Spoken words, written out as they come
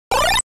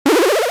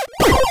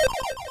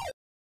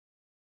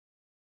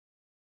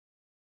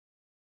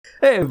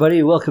Hey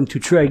everybody, welcome to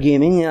Try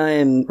Gaming. I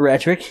am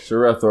Ratrick.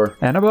 Sir Ethor.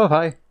 And above,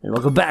 hi. And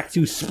welcome back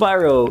to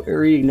Spyro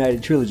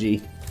Reignited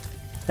Trilogy.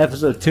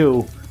 Episode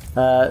 2.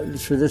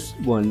 For this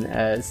one,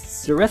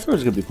 Sir Ethor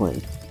is going to be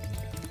playing.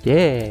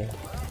 Yeah.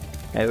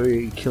 Alright, we're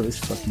going to kill this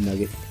fucking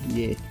nugget.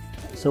 Yeah.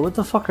 So what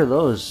the fuck are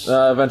those?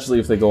 Eventually,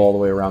 if they go all the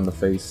way around the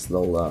face,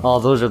 they'll... Oh,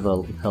 those are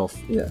the health.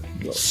 Yeah.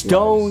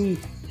 Stone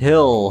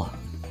Hill.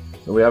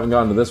 So we haven't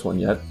gotten to this one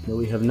yet. No,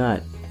 we have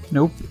not.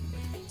 Nope.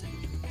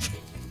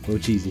 Oh,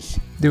 Jesus.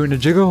 Doing a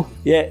jiggle?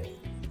 Yeah.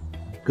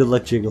 Good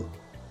luck, Jiggle.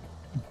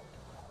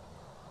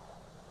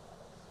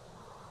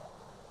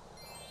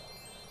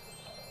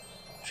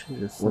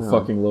 We're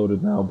fucking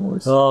loaded now,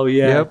 boys. Oh,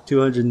 yeah. Yep.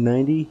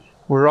 290?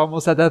 We're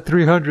almost at that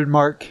 300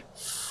 mark.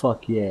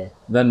 Fuck yeah.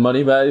 Then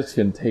Moneybags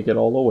can take it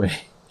all away.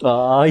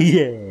 Oh,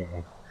 yeah.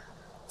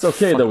 It's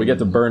okay, though. We get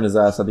to burn his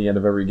ass at the end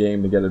of every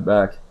game to get it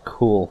back.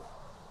 Cool.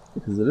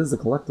 Because it is a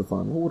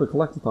collectathon. What would a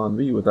collectathon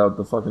be without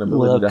the fucking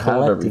ability to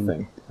have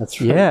everything? That's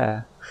right.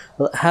 Yeah.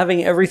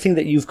 Having everything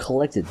that you've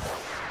collected.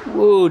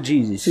 Whoa,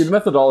 Jesus. See, the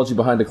methodology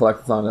behind a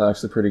collectathon is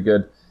actually pretty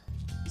good.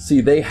 See,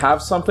 they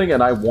have something,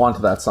 and I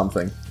want that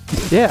something.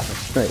 Yeah.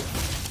 That's right.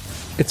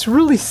 It's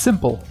really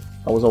simple.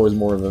 I was always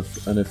more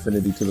of an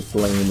affinity to the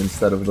flame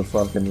instead of the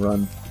fucking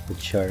run. The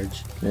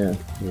charge. Yeah.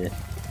 Yeah.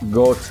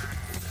 Goat.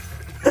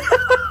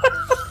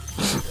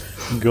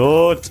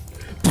 Goat.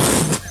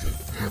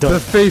 The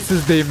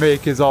faces they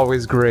make is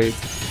always great.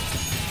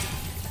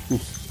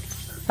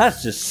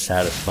 That's just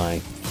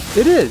satisfying.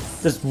 It is.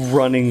 Just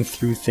running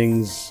through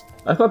things.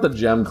 I thought the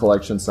gem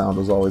collection sound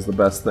was always the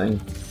best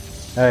thing.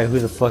 Alright, who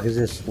the fuck is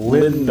this?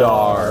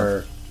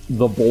 Lindar.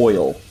 The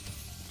Boil.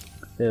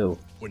 Ew.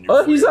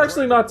 He's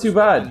actually not too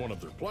bad.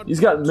 He's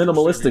got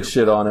minimalistic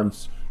shit on him.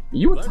 Are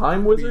you a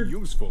time wizard?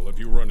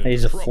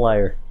 He's a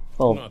flyer.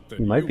 Oh,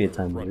 he might be a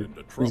time wizard.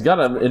 He's got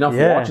enough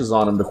watches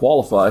on him to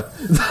qualify.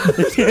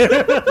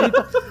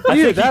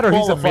 Either that or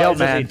he's a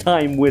mailman. A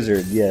time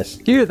wizard, yes.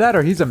 Either that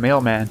or he's a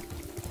mailman.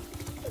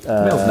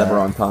 Mail's never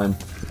on time.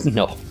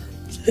 No.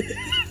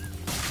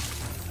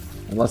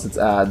 Unless it's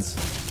ads.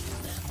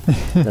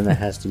 Then it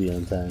has to be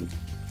on time.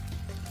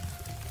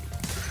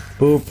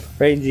 Boop.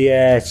 Right in the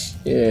ass.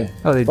 Yeah.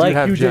 Oh, they do Like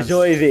have you gems.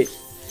 deserve it.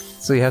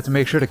 So you have to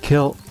make sure to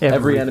kill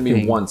Every enemy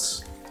everything.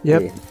 once.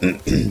 Yep.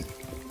 Yeah.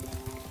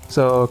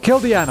 So kill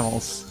the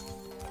animals.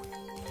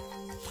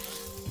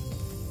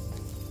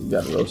 You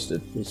got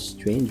roasted. This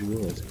strange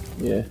rules.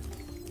 Yeah.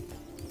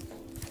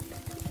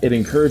 It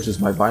encourages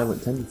my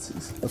violent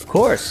tendencies. Of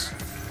course.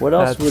 What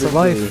else That's would a it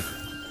life.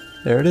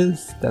 There it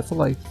is. That's a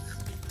life.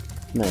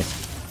 be?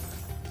 Nice.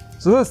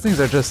 So those things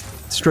are just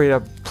straight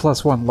up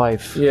 +1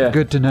 life. Yeah.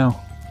 Good to know.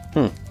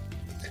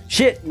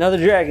 Shit, another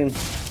dragon.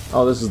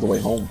 Oh, this is the way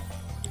home.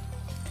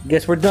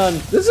 Guess we're done.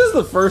 This is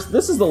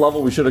the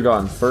level we should have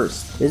gone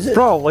first. Is it?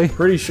 Probably.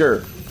 Pretty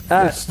sure.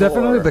 It's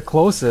definitely the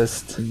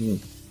closest.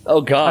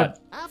 Oh god.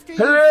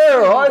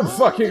 Hello, I'm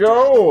fucking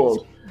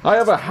old. I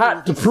have a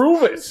hat to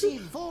prove it.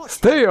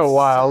 Stay a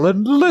while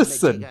and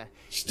listen.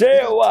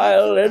 Stay a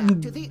while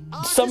and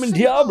summon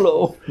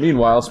Diablo.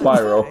 Meanwhile,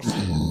 Spyro.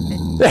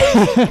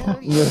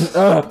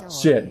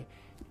 Shit.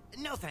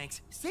 No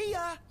thanks. See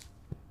ya.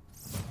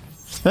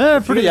 Pretty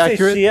If you say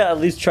accurate. see ya, at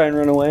least try and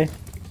run away.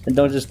 And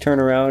don't just turn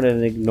around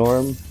and ignore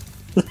him.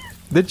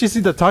 Did you see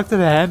the talk to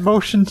the hand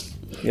motion?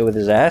 Yeah, with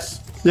his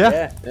ass.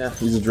 Yeah. Yeah,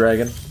 he's a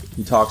dragon.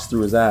 He talks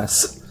through his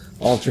ass.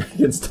 All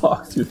dragons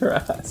talk through their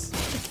ass.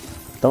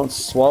 Don't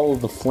swallow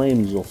the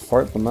flames, you'll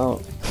fart them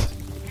out.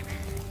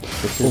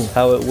 This is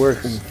how it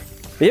works.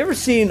 Have you ever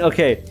seen,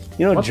 okay,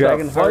 you know What the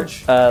Dragonheart?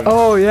 fudge?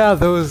 Oh yeah,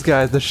 those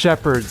guys, the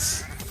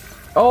shepherds.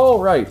 Oh,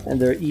 right. And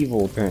they're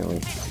evil,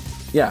 apparently.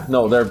 Yeah,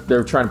 no,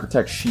 they're trying to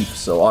protect sheep,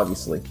 so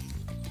obviously.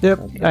 Yep.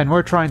 And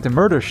we're trying to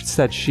murder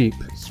said sheep.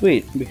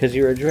 Sweet, because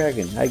you're a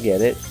dragon. I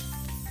get it.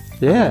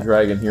 Yeah.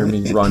 Dragon, hear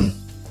me run.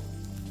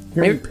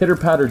 Hear me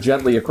pitter-patter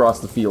gently across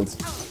the fields.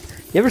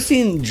 You ever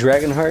seen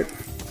Dragonheart?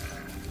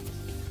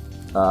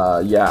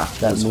 Yeah,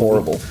 that was movie?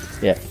 horrible.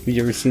 Yeah. Have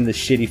you ever seen the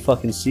shitty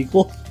fucking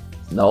sequel?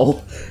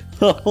 No.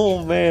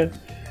 Oh man.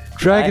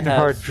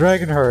 Dragonheart,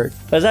 Dragonheart.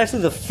 That was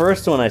actually the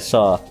first one I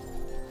saw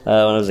when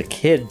I was a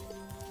kid.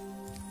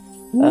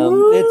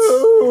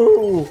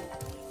 It's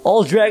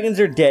all dragons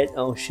are dead.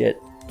 Oh shit!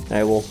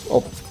 I'll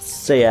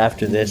say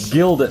after this.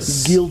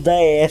 Gildas.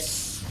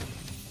 Gildas.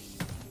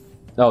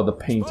 Oh, the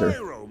painter.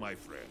 Spyro, my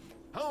friend.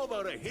 How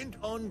about a hint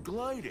on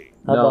gliding?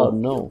 How No. about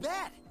no?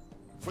 That.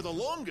 For the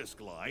longest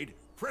glide,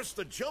 press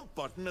the jump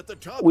button at the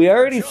top. We of your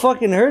already jump.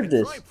 fucking heard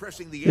this. Try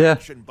pressing the Yeah.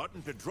 action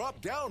button to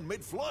drop down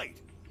mid-flight.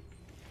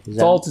 Is It's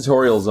that- all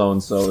tutorial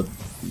zone, so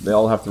they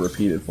all have to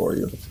repeat it for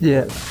you.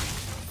 Yeah.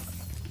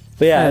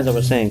 But yeah, as I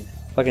was saying,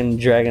 fucking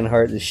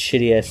Dragonheart, this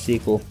shitty ass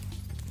sequel.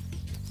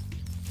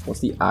 What's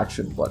the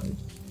action button?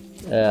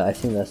 I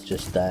think that's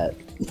just that.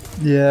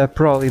 Yeah,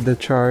 probably the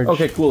charge.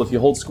 Okay, cool. If you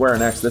hold square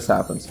and X, this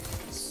happens.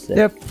 Sick.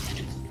 Yep.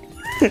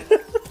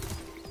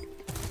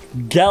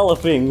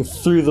 Galloping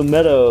through the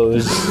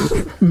meadows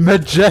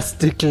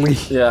Majestically.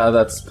 Yeah,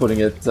 that's putting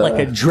it... like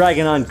a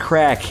dragon on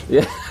crack.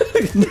 Yeah.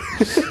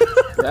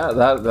 Yeah,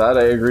 that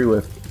I agree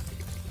with.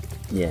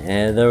 Yeah,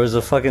 and there was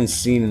a fucking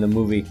scene in the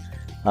movie.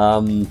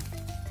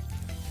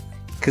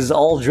 Because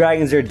all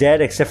dragons are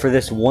dead except for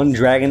this one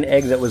dragon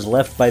egg that was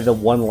left by the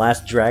one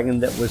last dragon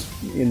that was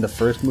in the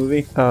first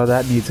movie. Oh,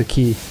 that needs a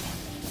key.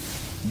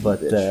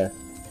 But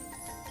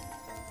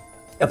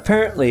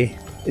apparently,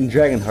 in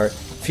Dragonheart,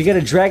 if you get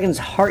a dragon's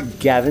heart,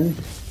 Gavin...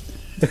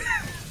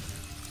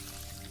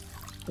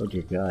 oh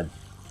dear God.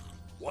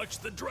 Watch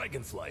the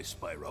dragonfly,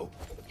 Spyro.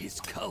 His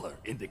color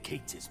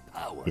indicates his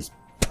power. His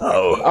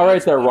power.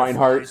 Alright there,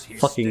 Reinhardt.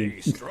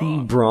 Fucking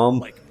Brom.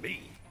 Like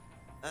me.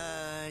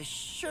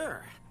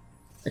 Sure.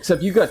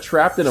 Except you got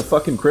trapped in a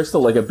fucking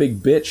crystal like a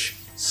big bitch,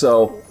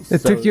 so...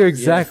 It took you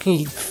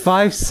exactly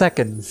 5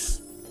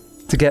 seconds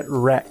to get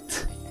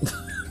wrecked.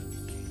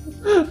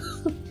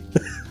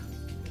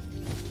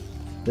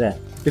 Yeah.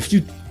 If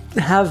you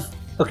have...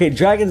 Okay,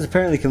 dragons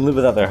apparently can live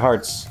without their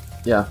hearts.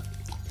 Yeah.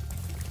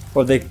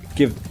 Or they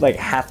give, like,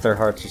 half their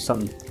hearts or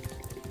something.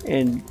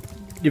 And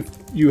if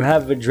you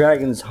have a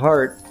dragon's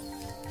heart,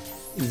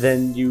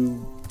 then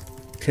you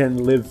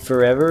can live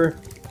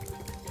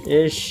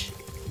forever-ish.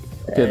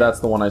 Okay, that's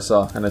the one I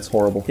saw, and it's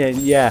horrible. And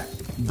yeah,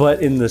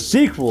 but in the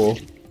sequel,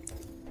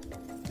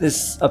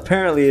 this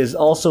apparently is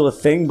also a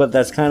thing, but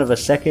that's kind of a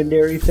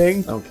secondary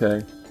thing.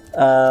 Okay.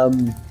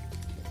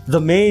 The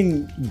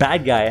main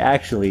bad guy,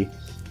 actually,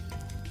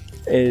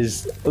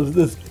 is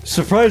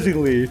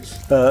surprisingly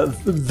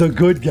the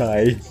good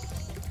guy.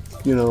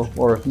 You know,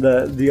 or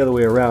the other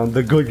way around.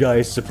 The good guy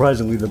is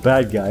surprisingly the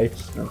bad guy,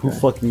 who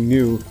fucking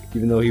knew,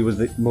 even though he was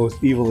the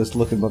most evilest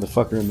looking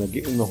motherfucker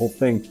in the whole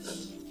thing.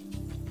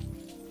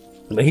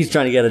 But he's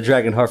trying to get a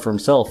dragon heart for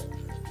himself.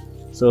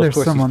 So There's of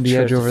course some on he the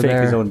tries edge to over fake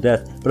his there. own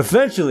death. But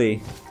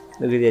eventually,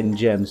 look at the hidden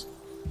gems.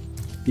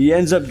 He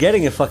ends up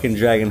getting a fucking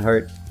dragon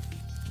heart.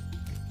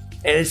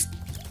 And it's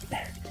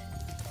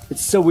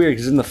so weird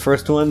because in the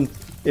first one,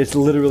 it's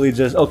literally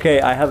just,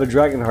 okay, I have a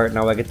dragon heart,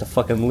 now I get to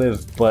fucking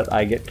live, but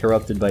I get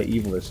corrupted by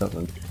evil or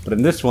something. But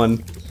in this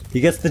one,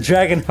 he gets the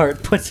dragon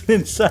heart, puts it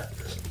inside,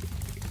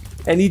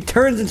 and he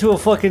turns into a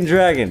fucking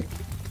dragon.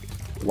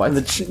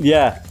 What?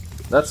 Yeah.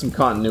 That's some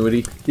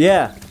continuity.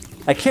 Yeah.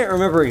 I can't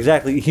remember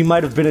exactly. He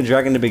might have been a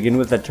dragon to begin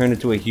with that turned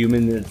into a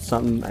human or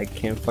something. I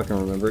can't fucking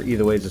remember.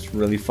 Either way, it's just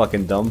really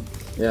fucking dumb.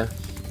 Yeah.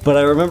 But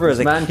I remember as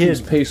a Man keeps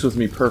kid... pace with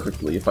me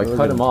perfectly. If I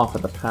cut him off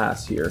at the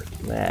pass here.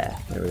 There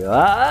we go.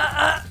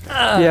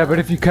 Yeah, but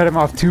if you cut him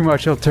off too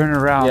much, he'll turn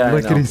around, Yeah, I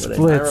lickety know.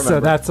 split, I so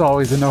remember. that's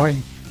always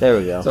annoying. There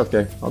we go. It's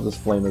okay. I'll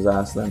just flame his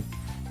ass then.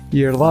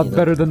 You're a lot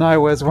better than I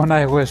was when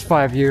I was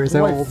 5 years How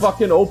do I old.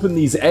 fucking open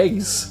these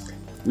eggs?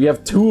 We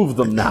have 2 of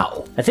them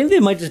now. I think they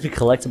might just be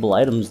collectible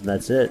items and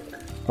that's it.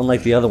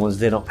 Unlike the other ones,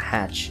 they don't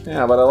hatch.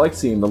 Yeah, but I like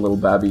seeing the little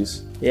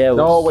babbies. Yeah.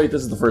 No, wait,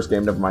 this is the first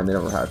game. Never mind, they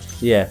never hatched.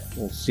 Yeah,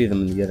 we'll see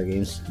them in the other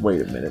games.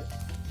 Wait a minute.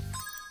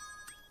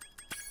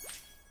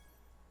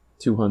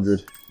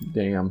 200.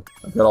 Damn.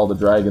 I've got all the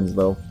dragons,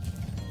 though.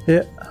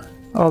 Yeah,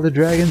 all the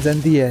dragons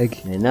and the egg.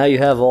 And now you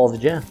have all the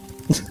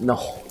gems.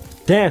 No.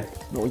 Damn.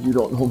 No, you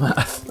don't know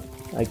math.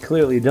 I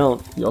clearly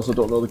don't. You also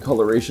don't know the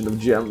coloration of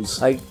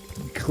gems. I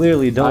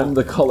clearly I'm don't.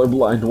 the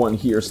colorblind one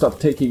here. Stop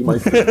taking my...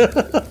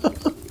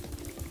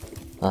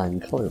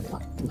 I'm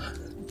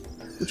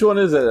colorblind. Which one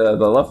is it?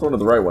 The left one or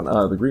the right one?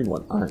 The green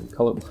one. I'm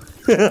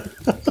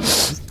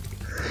colorblind.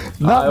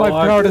 Not my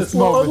proudest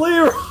moment.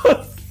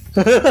 moment.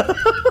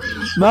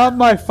 Not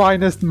my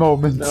finest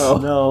moment. No.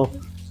 No.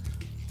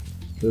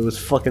 It was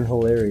fucking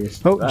hilarious.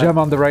 Oh, gem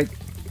on the right.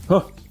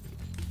 Huh.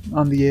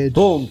 On the edge.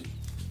 Boom.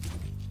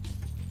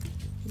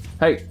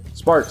 Hey,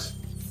 Sparks.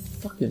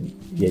 Fucking...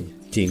 You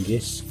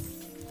dingus.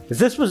 If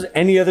this was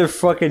any other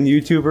fucking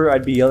YouTuber,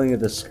 I'd be yelling at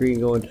the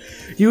screen going,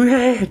 "You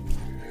had!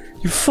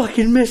 You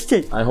fucking missed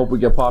it!" I hope we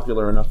get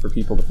popular enough for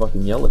people to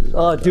fucking yell at me.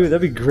 Oh, dude,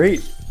 that'd be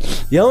great.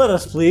 Yell at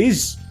us,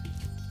 please.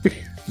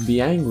 Be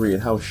angry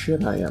at how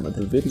shit I am at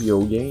the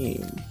video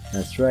game.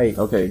 That's right.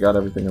 Okay, got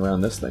everything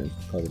around this thing.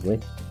 Probably.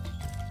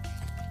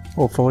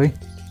 Hopefully.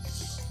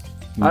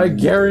 I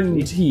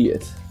guarantee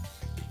it.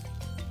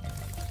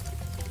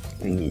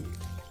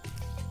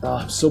 Oh,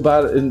 I'm so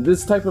bad in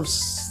this type of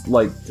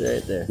like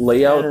Right there.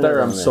 layout there.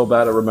 I'm so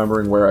bad at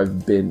remembering where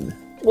I've been.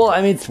 Well,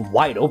 I mean, it's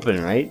wide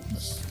open, right?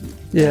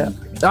 Yeah.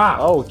 Ah!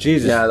 Oh,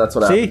 Jesus. Yeah, that's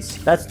what See?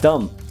 happens. That's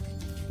dumb.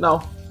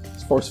 No,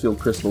 it's force field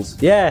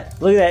crystals. Yeah,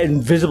 look at that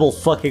invisible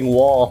fucking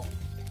wall.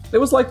 It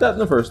was like that in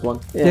the first one.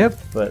 Yeah, Yep.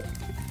 But,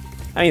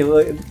 I mean,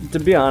 look, to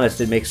be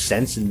honest, it makes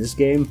sense in this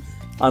game.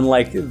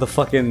 Unlike the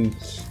fucking,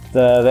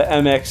 the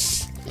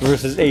MX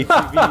versus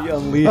ATV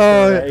Unleashed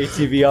or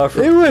ATV Off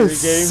It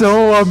was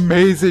so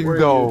amazing, Where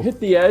though. you hit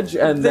the edge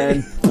and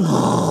then...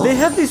 They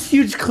have this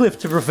huge cliff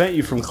to prevent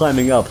you from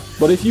climbing up.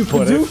 But if you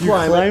But do if you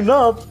climb it... climbed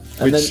up,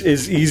 and which then-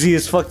 is easy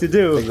as fuck to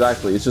do,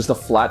 Exactly, it's just a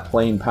flat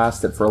plane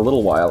past it for a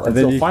little while. And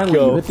then Until you finally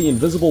go- you hit the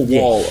invisible you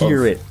wall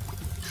hear of... it.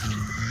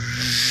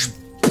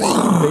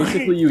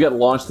 Basically, you get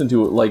launched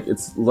into it like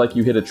it's like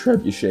you hit a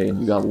trebuchet and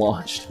you got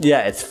launched.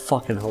 Yeah, it's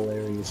fucking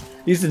hilarious. I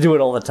used to do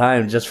it all the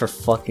time just for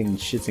fucking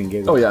shits and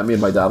giggles. Oh yeah, me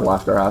and my dad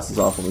laughed our asses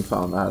off when we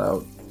found that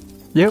out.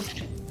 Yep.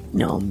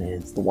 No, man.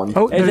 It's the one.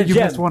 Oh, It's there, a you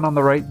gem. missed one on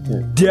the right.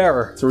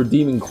 Dare. It's a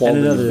redeeming quality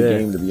of another the there.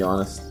 game, to be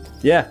honest.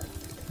 Yeah.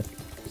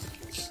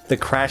 The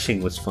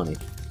crashing was funny.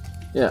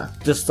 Yeah.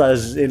 Just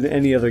as in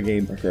any other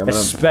game. Okay, I'm gonna-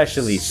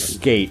 Especially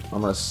Skate.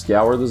 I'm gonna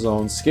scour the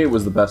zone. Skate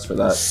was the best for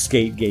that.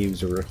 Skate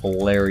games were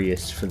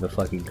hilarious for the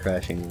fucking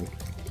crashing.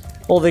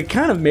 Well, they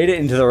kind of made it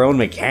into their own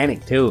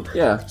mechanic, too.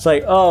 Yeah. It's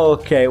like, oh,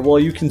 okay, well,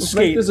 you can Let's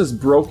make skate. this as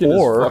broken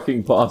or- as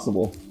fucking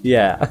possible.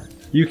 Yeah.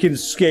 You can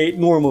skate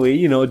normally,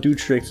 you know, do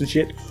tricks and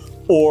shit.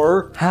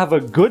 Or have a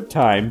good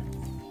time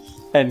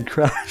and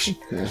crash.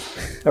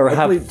 Or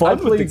have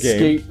fun with the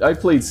game. I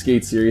played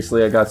Skate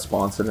seriously. I got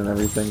sponsored and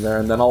everything there,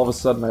 and then all of a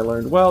sudden I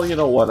learned, well, you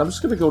know what? I'm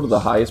just gonna go to the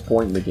highest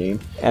point in the game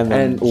And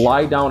and, then-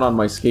 lie down on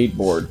my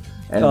skateboard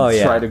and Oh,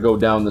 yeah. try to go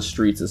down the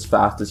streets as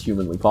fast as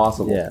humanly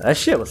possible. Yeah, that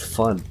shit was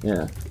fun.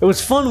 Yeah. It was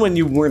fun when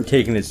you weren't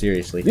taking it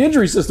seriously. The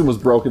injury system was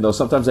broken though.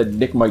 Sometimes I'd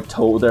nick my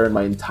toe there and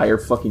my entire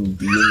fucking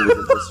being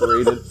was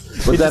eviscerated.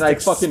 But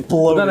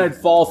then I'd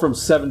fall from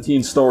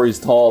 17 stories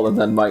tall and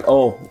then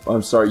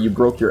I'm sorry, you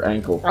broke your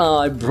ankle. Oh,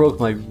 I broke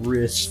my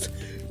wrist.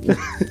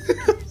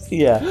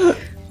 Yeah.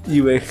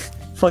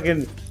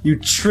 You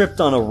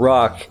tripped on a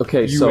rock.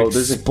 Okay, you so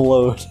there's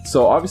explode.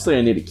 So obviously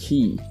I need a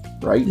key,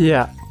 right?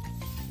 Yeah.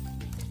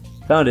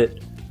 Found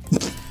it.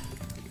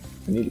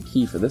 I need a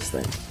key for this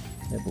thing.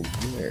 Yeah, but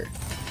where?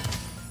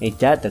 Ain't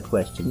that the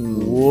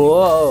question?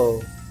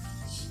 Whoa.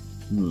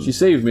 She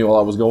saved me while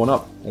I was going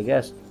up. I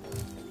guess.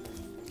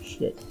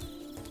 Shit.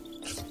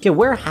 Okay,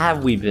 where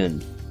have we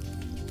been?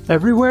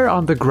 Everywhere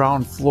on the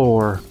ground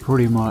floor,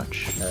 pretty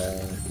much.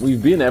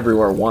 We've been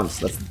everywhere once,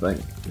 that's the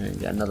thing. Alright,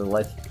 got another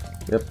life.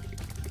 Yep.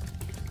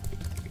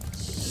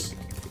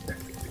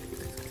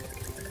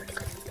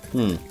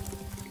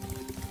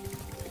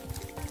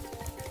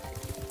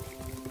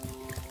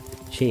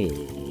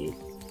 Shit.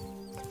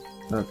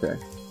 Okay.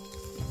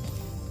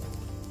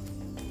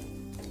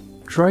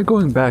 Try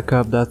going back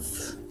up,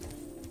 that's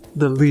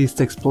the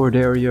least explored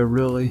area,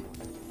 really.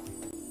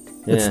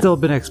 It's Yeah. still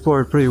been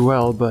explored pretty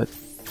well, but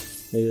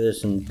Maybe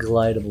there's some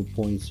glidable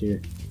points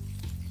here.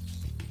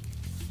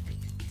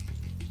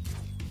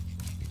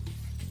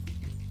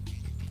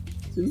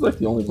 Seems like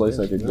the only place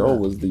I could go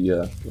was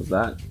was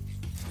that.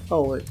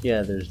 Oh, wait,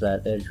 yeah, there's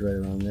that edge right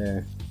around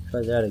there.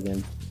 Try that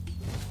again.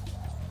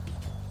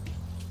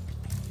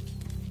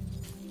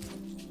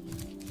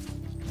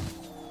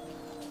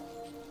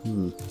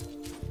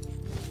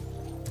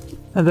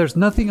 and there's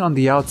nothing on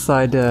the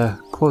outside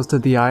close to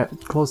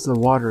the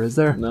water, is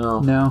there? No.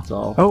 No. It's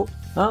all... Oh,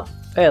 Oh,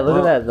 hey, look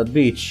Well- at that, the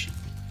beach.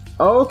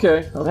 Oh,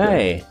 okay. Okay.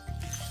 Hey,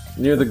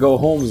 Near the go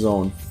home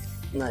zone.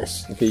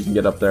 nice. Okay, you can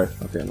get up there.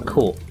 Okay.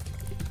 Cool.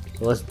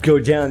 So let's go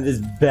down this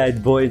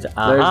bad boy.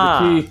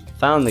 Aha! the key.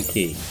 Found the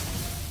key.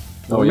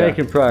 Oh, We're yeah.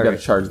 making You gotta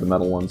progress. charge the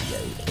metal ones.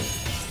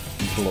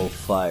 Blow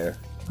fire.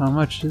 how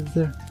much is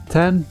there?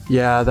 10?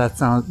 Yeah, that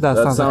sounds That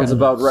like sounds a-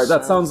 about right.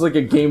 That sounds like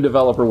a game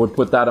developer would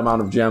put that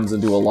amount of gems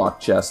into a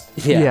locked chest.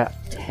 Yeah. Yeah.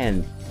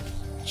 10.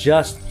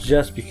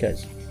 Just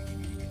because.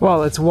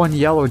 Well, it's one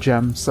yellow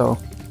gem, so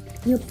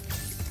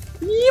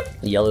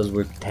Yellow's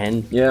worth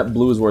 10. Yeah,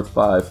 blue is worth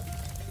 5.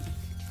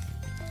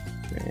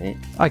 Right.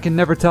 I can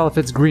never tell if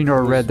it's green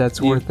or red. That's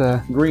worth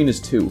Green is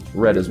 2.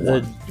 Red is 1.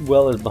 The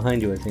well is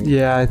behind you, I think.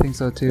 Yeah, I think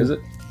so too. Is it?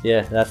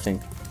 Yeah, that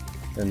thing.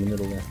 In the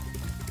middle there.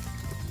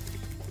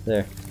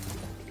 There.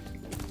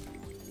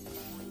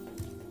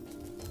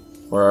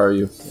 Where are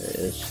you? There it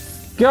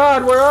is.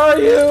 God, where are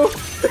you?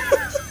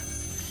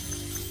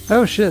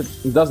 Oh shit!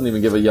 It doesn't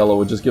even give a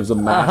yellow. It just gives a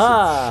massive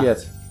Aha!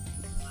 shit.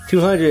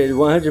 200,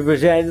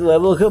 100%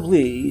 level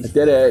complete. I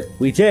did it.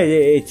 We did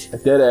it. I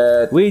did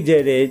it. We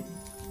did it.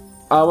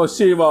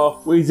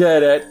 Awashimo, we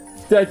did it.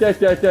 Da, da,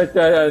 da, da,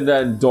 da, and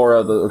then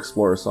Dora the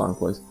Explorer song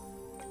plays.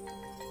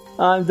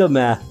 I'm the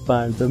map,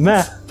 I'm the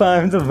map,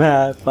 I'm the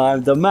map,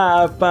 I'm the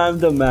map, I'm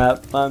the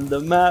map, I'm the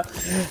map,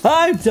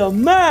 I'm the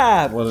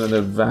map! What an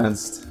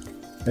advanced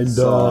And,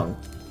 song.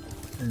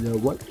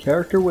 what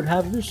character would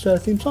have this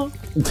theme song?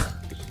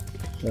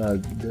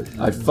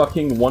 I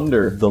fucking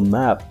wonder. The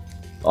map.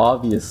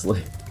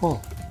 Obviously.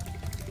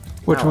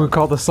 Which one we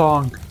call the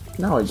song?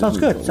 Now I just Sounds need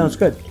good, to- sounds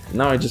good.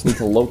 Now I just need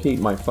to locate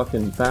my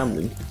fucking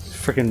family.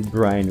 Frickin'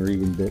 Brian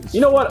Regan bits.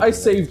 You know what? I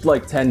saved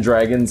like 10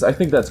 dragons. I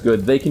think that's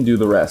good. They can do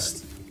the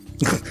rest.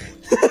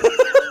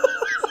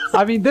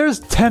 I mean, there's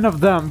 10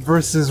 of them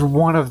versus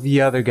one of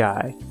the other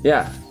guy.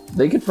 Yeah,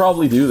 they could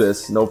probably do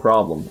this, no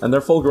problem. And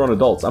they're full-grown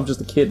adults. I'm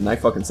just a kid, and I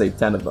fucking saved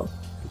 10 of them.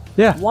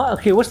 Yeah. Why,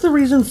 okay, what's the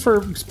reason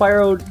for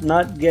Spyro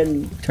not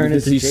getting turned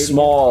Because into he's Jade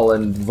small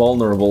and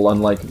vulnerable,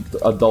 unlike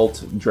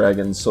adult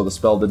dragons, so the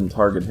spell didn't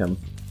target him.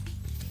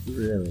 again?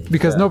 Really?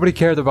 Because Yeah. nobody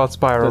cared about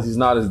Because Spyro. he's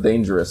not as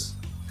dangerous.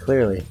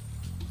 Clearly.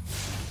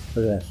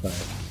 Look at that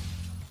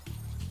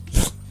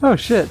fire. Oh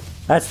shit.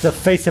 That's the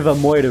face of a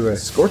Moiderer.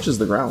 Scorches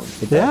the ground.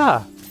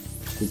 Yeah.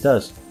 It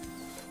does.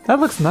 That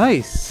looks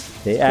nice.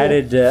 They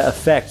added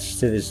effects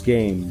to this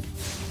game.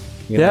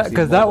 You Yeah, can see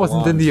because that more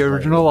wasn't in the lawns,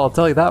 original, I'll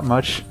tell you that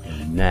much.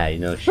 Nah, you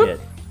know shit.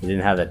 You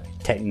didn't have the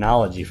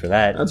technology for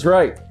that. That's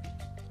right.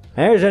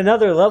 There's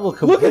another level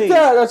complete. Look at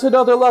that! That's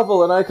another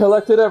level, and I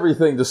collected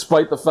everything,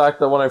 despite the fact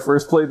that when I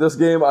first played this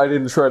game, I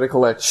didn't try to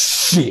collect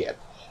shit.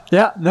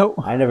 Yeah, no.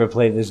 I never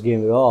played this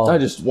game at all. I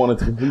just wanted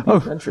to complete the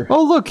adventure.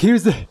 Oh, look,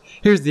 here's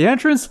the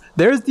entrance.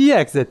 There's the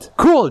exit.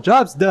 Cool,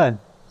 job's done.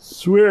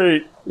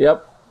 Sweet.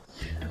 Yep.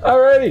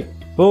 Alrighty.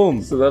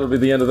 Boom. So that'll be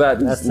the end of that.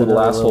 These little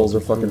another assholes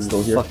are fucking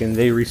still here. Fucking,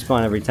 they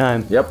respawn every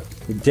time. Yep.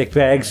 You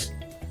dickbags.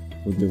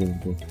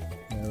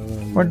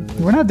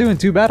 We're not doing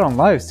too bad on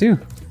lives, too.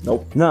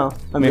 Nope. No,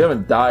 I mean We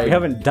haven't died. We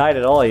haven't died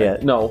at all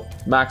yet. No,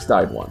 Max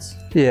died once.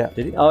 Yeah.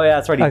 Did he? Oh yeah,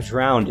 that's right. He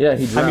drowned. Yeah,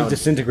 he I mean, drowned.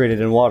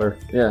 disintegrated in water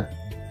Yeah.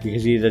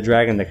 because he's a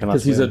dragon that cannot.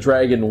 Because he's a swim.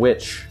 dragon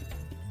witch.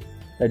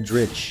 A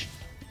dritch.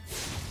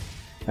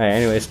 Alright,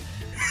 anyways.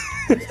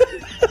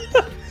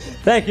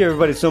 Thank you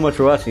everybody so much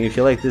for watching. If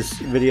you like this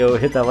video,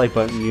 hit that like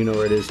button. You know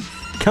where it is.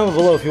 Comment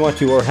below if you want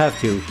to or have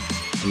to.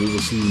 And we will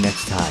see you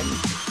next time.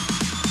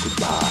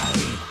 Goodbye.